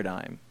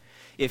paradigm.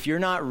 If you're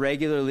not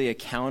regularly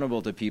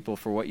accountable to people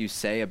for what you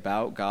say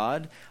about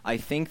God, I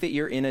think that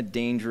you're in a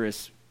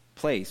dangerous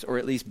place, or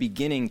at least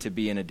beginning to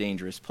be in a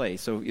dangerous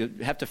place. So you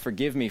have to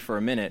forgive me for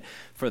a minute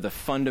for the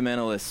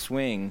fundamentalist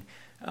swing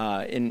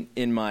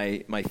in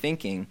my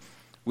thinking.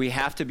 We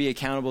have to be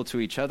accountable to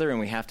each other, and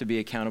we have to be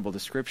accountable to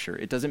Scripture.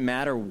 It doesn't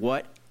matter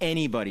what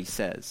anybody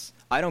says.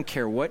 I don't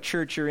care what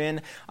church you're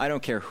in. I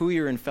don't care who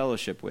you're in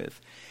fellowship with.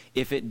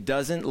 If it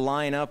doesn't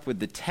line up with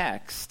the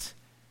text,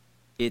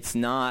 it's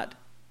not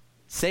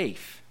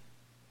safe.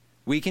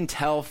 We can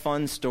tell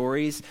fun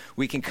stories.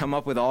 We can come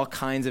up with all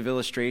kinds of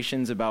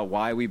illustrations about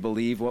why we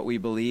believe what we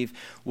believe.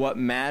 What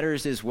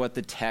matters is what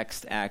the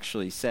text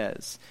actually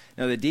says.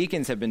 Now, the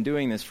deacons have been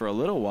doing this for a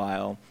little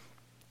while,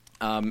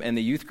 and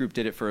the youth group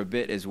did it for a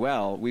bit as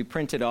well. We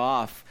printed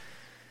off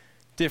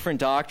different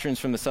doctrines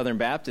from the Southern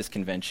Baptist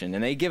Convention,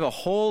 and they give a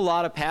whole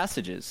lot of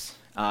passages.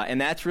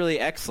 And that's really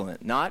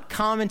excellent. Not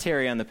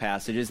commentary on the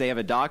passages. They have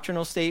a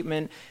doctrinal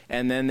statement,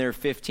 and then there are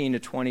 15 to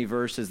 20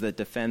 verses that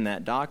defend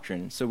that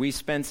doctrine. So we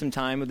spent some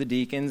time with the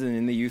deacons and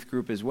in the youth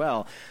group as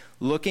well,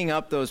 looking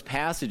up those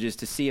passages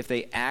to see if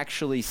they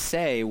actually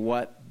say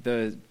what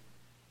the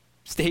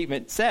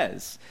statement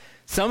says.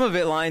 Some of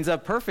it lines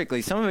up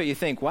perfectly. Some of it you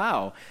think,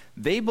 wow,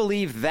 they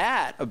believe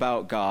that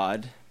about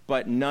God,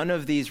 but none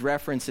of these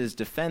references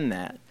defend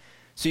that.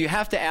 So you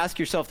have to ask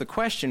yourself the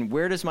question,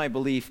 where does my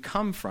belief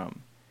come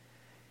from?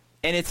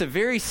 And it's a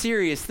very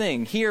serious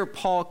thing. Here,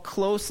 Paul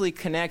closely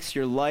connects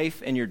your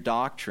life and your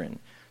doctrine.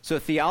 So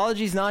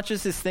theology is not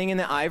just this thing in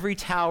the ivory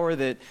tower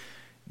that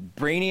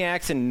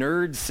brainiacs and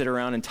nerds sit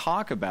around and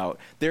talk about.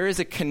 There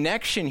is a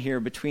connection here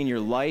between your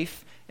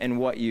life and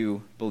what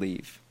you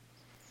believe.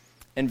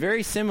 And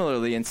very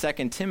similarly, in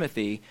 2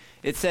 Timothy,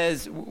 it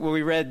says, well,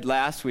 we read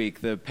last week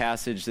the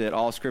passage that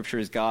all Scripture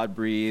is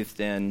God-breathed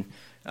and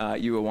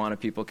you Awana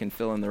people can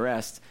fill in the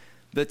rest.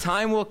 The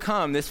time will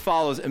come, this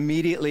follows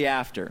immediately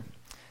after.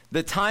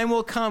 The time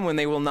will come when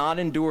they will not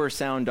endure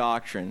sound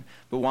doctrine,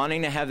 but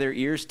wanting to have their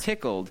ears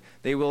tickled,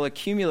 they will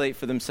accumulate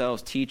for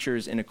themselves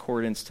teachers in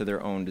accordance to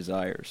their own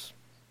desires.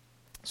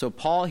 So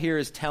Paul here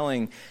is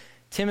telling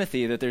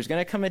Timothy that there's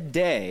going to come a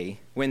day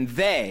when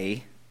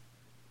they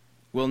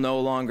will no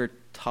longer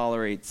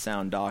tolerate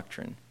sound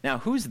doctrine. Now,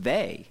 who's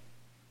they?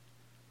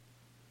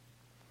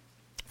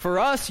 For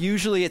us,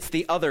 usually it's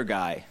the other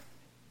guy.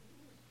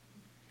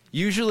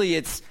 Usually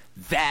it's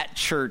that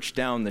church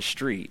down the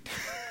street.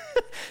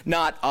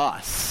 Not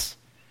us,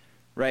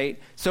 right?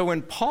 So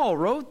when Paul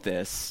wrote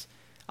this,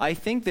 I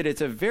think that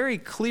it's a very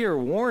clear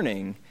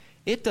warning.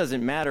 It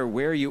doesn't matter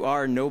where you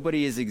are.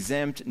 Nobody is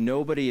exempt.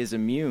 Nobody is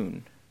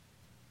immune.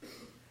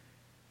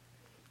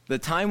 The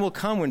time will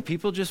come when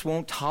people just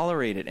won't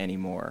tolerate it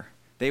anymore.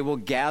 They will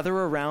gather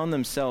around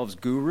themselves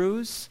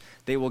gurus.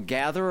 They will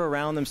gather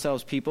around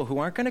themselves people who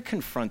aren't going to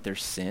confront their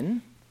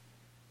sin.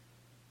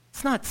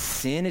 It's not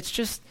sin. It's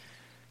just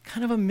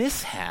kind of a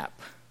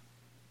mishap.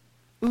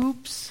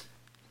 Oops.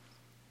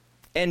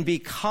 And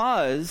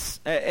because,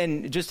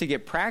 and just to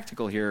get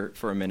practical here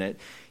for a minute,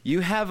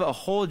 you have a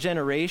whole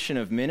generation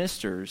of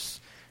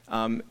ministers,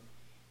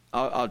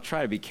 I'll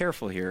try to be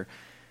careful here,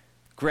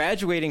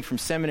 graduating from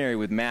seminary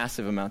with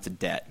massive amounts of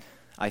debt.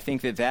 I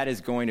think that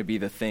is going to be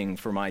the thing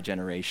for my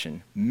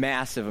generation,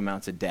 massive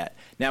amounts of debt.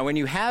 Now, when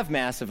you have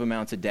massive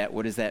amounts of debt,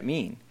 what does that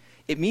mean?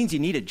 It means you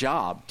need a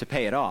job to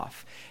pay it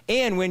off.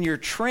 And when you're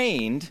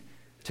trained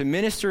to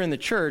minister in the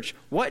church,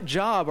 what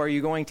job are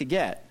you going to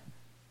get?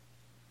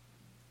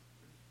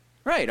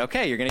 Right,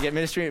 okay, you're going to get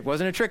ministry. It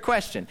wasn't a trick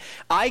question.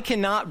 I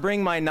cannot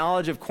bring my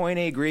knowledge of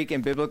Koine Greek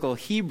and biblical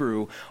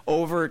Hebrew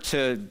over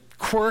to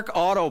Quirk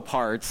Auto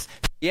Parts.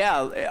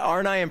 Yeah,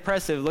 aren't I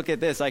impressive? Look at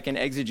this. I can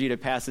exegete a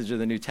passage of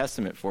the New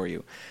Testament for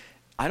you.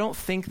 I don't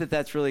think that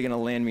that's really going to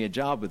land me a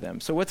job with them.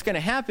 So what's going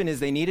to happen is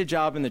they need a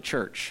job in the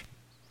church.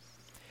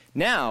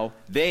 Now,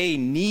 they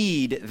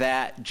need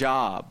that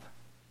job.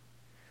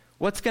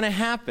 What's going to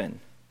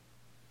happen?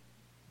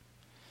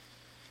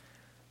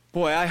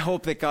 Boy, I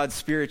hope that God's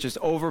Spirit just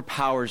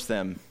overpowers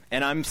them.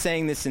 And I'm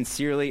saying this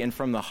sincerely and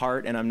from the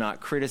heart, and I'm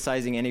not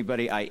criticizing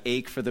anybody. I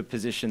ache for the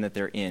position that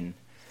they're in.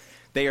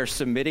 They are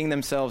submitting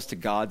themselves to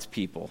God's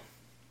people.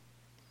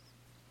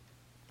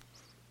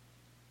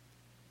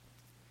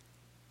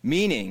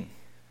 Meaning,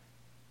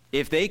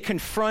 if they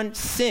confront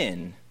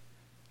sin,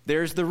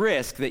 there's the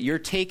risk that you're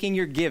taking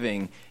your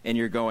giving and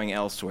you're going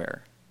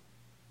elsewhere.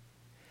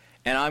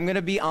 And I'm going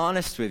to be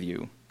honest with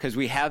you, because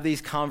we have these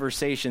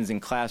conversations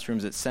in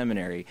classrooms at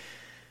seminary.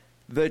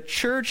 The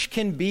church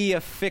can be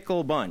a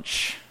fickle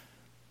bunch.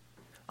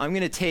 I'm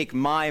going to take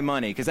my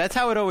money, because that's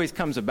how it always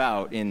comes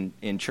about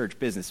in church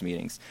business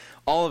meetings.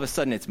 All of a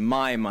sudden, it's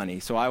my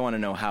money, so I want to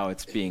know how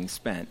it's being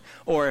spent.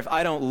 Or if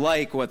I don't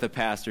like what the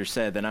pastor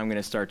said, then I'm going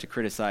to start to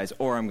criticize,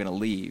 or I'm going to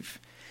leave.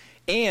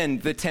 And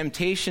the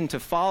temptation to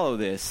follow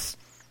this,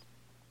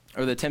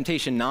 or the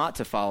temptation not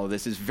to follow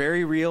this, is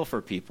very real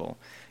for people.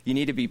 You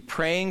need to be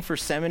praying for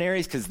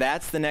seminaries, because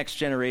that's the next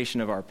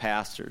generation of our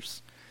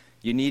pastors.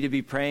 You need to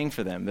be praying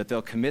for them, that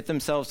they'll commit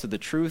themselves to the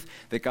truth,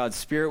 that God's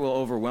Spirit will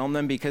overwhelm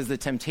them, because the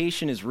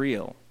temptation is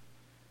real.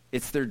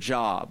 It's their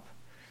job.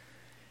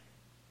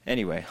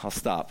 Anyway, I'll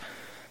stop.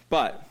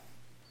 But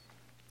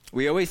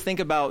we always think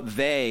about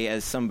they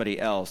as somebody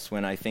else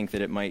when I think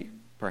that it might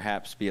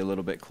perhaps be a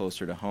little bit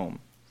closer to home.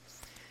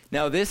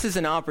 Now, this is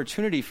an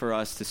opportunity for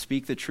us to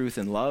speak the truth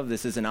in love.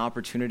 This is an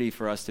opportunity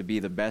for us to be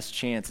the best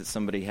chance that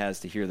somebody has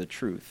to hear the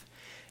truth.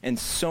 And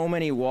so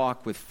many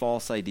walk with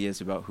false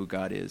ideas about who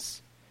God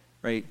is,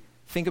 right?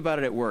 Think about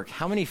it at work.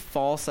 How many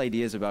false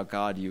ideas about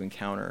God do you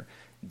encounter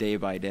day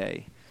by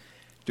day?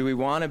 Do we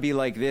want to be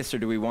like this, or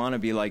do we want to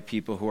be like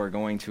people who are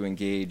going to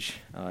engage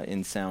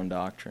in sound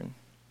doctrine?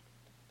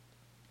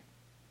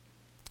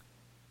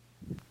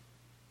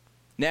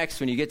 Next,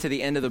 when you get to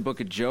the end of the book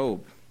of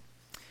Job,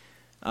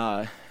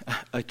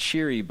 a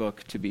cheery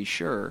book to be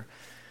sure,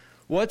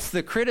 what's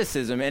the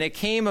criticism? And it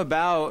came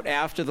about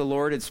after the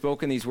Lord had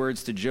spoken these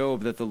words to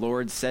Job, that the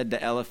Lord said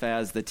to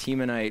Eliphaz the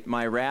Temanite,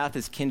 "My wrath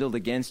is kindled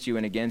against you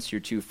and against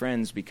your two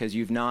friends, because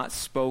you've not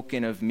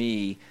spoken of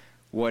me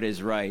what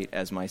is right,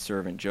 as my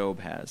servant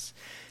Job has."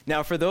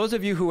 Now, for those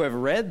of you who have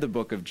read the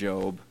book of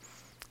Job,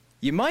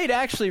 you might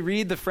actually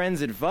read the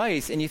friend's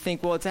advice and you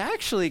think, well, it's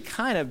actually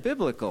kind of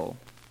biblical.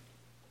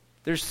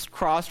 There's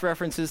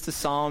cross-references to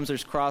Psalms,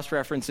 there's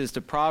cross-references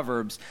to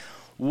Proverbs.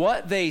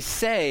 What they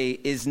say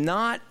is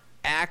not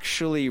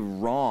actually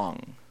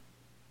wrong.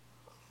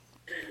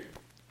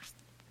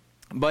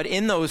 But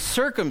in those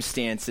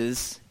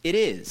circumstances, it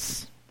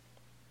is.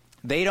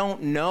 They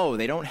don't know.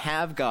 They don't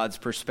have God's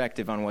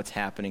perspective on what's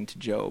happening to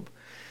Job.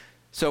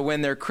 So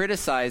when they're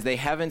criticized, they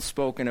haven't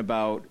spoken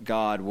about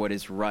God what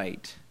is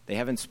right. They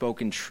haven't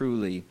spoken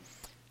truly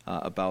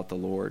about the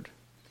Lord.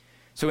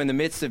 So in the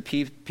midst of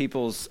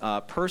people's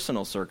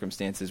personal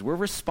circumstances, we're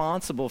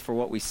responsible for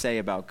what we say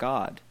about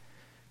God.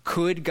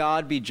 Could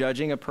God be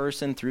judging a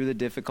person through the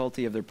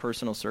difficulty of their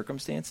personal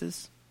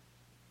circumstances?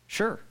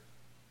 Sure.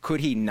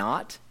 Could he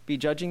not be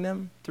judging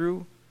them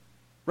through?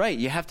 Right,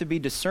 you have to be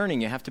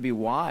discerning. You have to be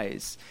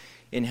wise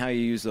in how you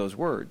use those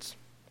words.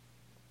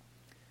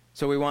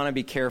 So we want to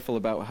be careful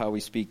about how we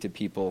speak to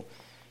people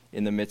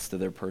in the midst of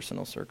their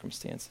personal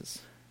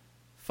circumstances.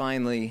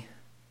 Finally,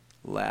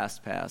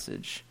 last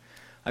passage.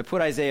 I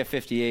put Isaiah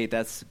 58.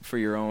 That's for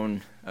your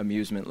own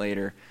amusement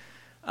later.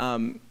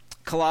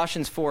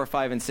 Colossians 4,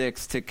 5, and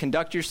 6. To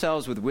conduct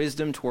yourselves with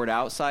wisdom toward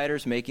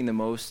outsiders, making the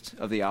most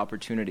of the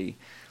opportunity.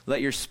 Let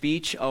your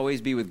speech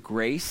always be with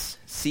grace,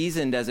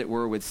 seasoned as it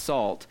were with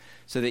salt,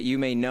 so that you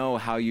may know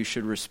how you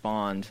should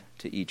respond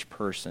to each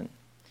person.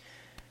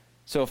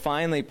 So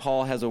finally,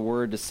 Paul has a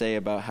word to say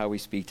about how we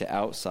speak to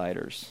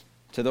outsiders,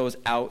 to those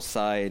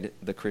outside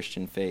the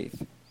Christian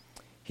faith.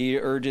 He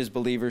urges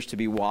believers to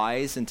be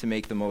wise and to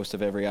make the most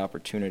of every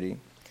opportunity,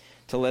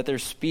 to let their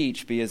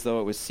speech be as though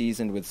it was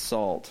seasoned with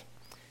salt,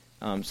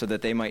 so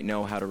that they might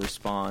know how to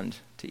respond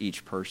to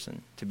each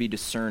person, to be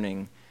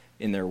discerning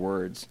in their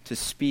words, to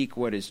speak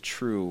what is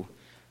true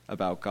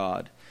about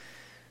God.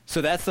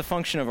 So that's the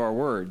function of our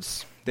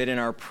words, that in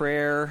our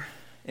prayer,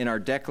 in our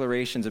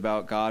declarations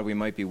about God, we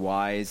might be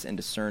wise and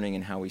discerning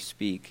in how we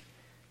speak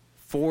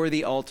for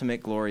the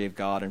ultimate glory of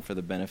God and for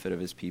the benefit of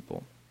his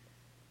people.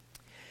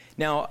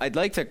 Now, I'd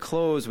like to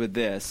close with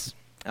this.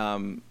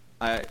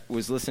 I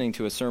was listening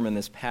to a sermon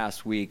this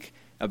past week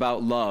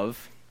about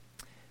love,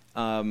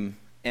 and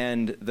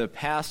the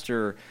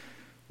pastor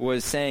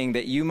was saying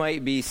that you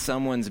might be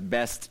someone's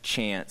best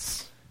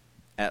chance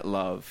at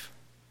love.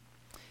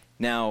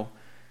 Now,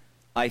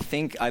 I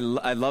think I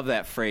love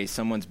that phrase,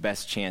 someone's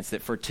best chance,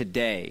 that for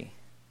today,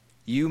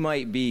 you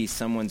might be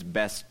someone's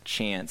best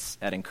chance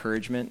at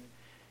encouragement.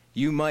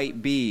 You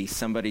might be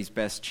somebody's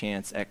best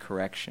chance at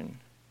correction.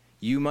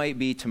 You might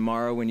be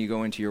tomorrow when you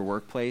go into your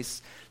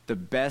workplace, the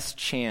best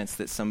chance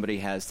that somebody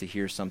has to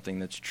hear something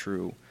that's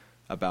true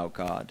about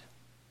God.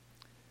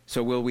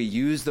 So will we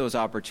use those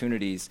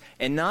opportunities,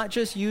 and not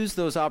just use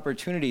those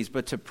opportunities,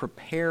 but to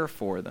prepare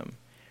for them,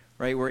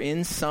 right? We're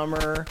in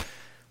summer,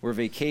 we're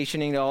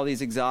vacationing to all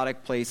these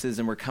exotic places,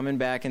 and we're coming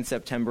back in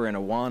September, and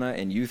Awana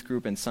and youth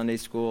group and Sunday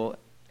school,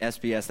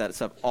 SBS, that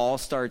stuff all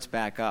starts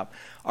back up.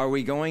 Are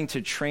we going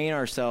to train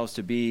ourselves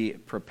to be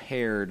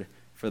prepared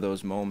for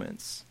those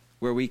moments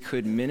where we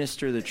could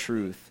minister the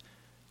truth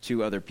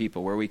to other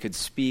people, where we could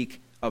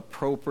speak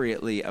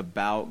appropriately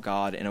about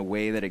God in a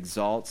way that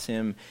exalts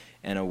him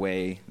and a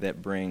way that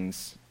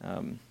brings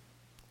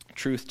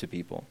truth to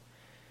people?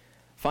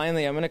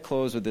 Finally, I'm going to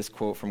close with this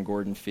quote from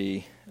Gordon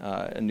Fee,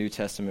 a New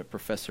Testament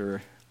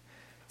professor.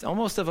 It's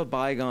almost of a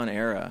bygone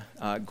era.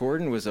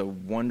 Gordon was a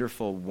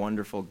wonderful,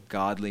 wonderful,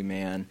 godly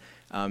man,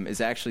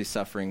 is actually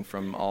suffering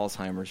from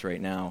Alzheimer's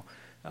right now,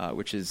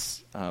 which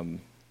is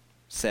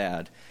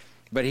sad.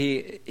 But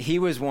he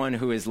was one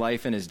who his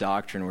life and his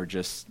doctrine were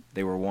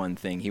they were one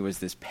thing. He was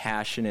this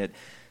passionate,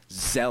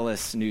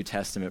 zealous New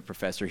Testament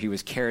professor. He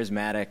was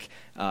charismatic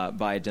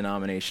by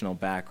denominational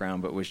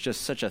background, but was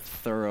just such a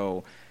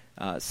thorough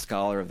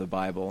scholar of the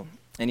Bible.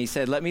 And he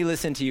said, "Let me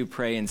listen to you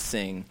pray and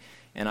sing,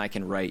 and I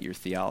can write your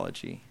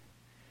theology."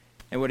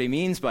 And what he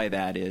means by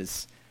that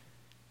is,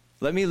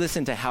 let me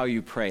listen to how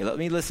you pray. Let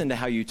me listen to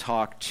how you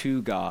talk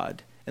to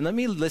God. And let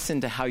me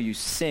listen to how you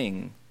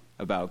sing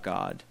about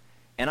God.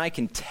 And I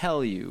can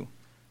tell you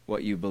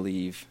what you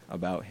believe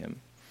about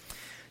him.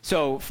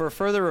 So for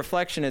further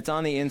reflection, it's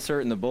on the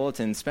insert in the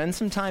bulletin. Spend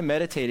some time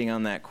meditating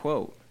on that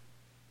quote.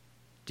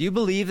 Do you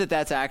believe that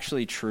that's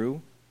actually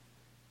true?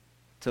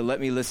 To let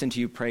me listen to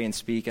you pray and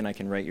speak, and I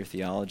can write your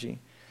theology?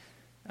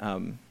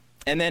 And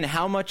then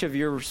how much of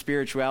your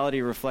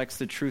spirituality reflects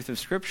the truth of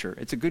Scripture?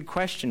 It's a good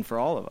question for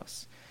all of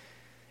us.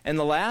 And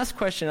the last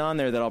question on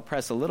there that I'll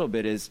press a little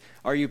bit is,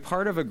 are you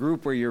part of a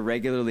group where you're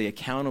regularly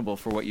accountable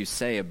for what you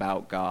say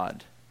about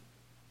God?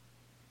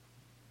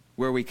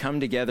 Where we come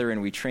together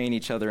and we train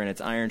each other, and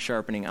it's iron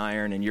sharpening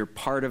iron, and you're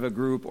part of a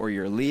group or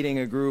you're leading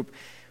a group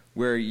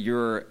where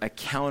you're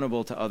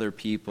accountable to other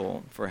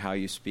people for how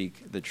you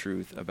speak the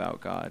truth about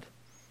God.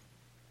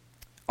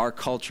 Our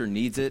culture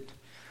needs it.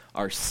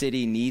 Our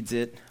city needs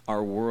it.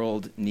 Our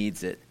world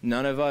needs it.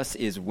 None of us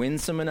is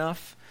winsome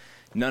enough.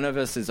 None of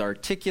us is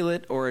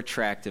articulate or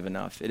attractive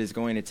enough. It is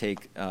going to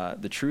take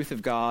the truth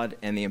of God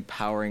and the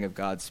empowering of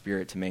God's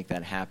Spirit to make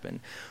that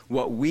happen.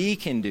 What we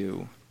can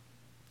do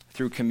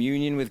through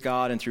communion with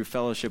God and through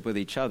fellowship with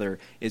each other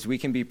is we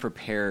can be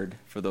prepared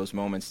for those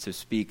moments to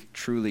speak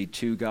truly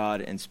to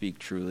God and speak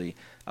truly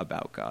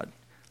about God.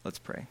 Let's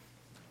pray.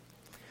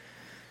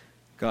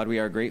 God, we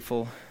are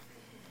grateful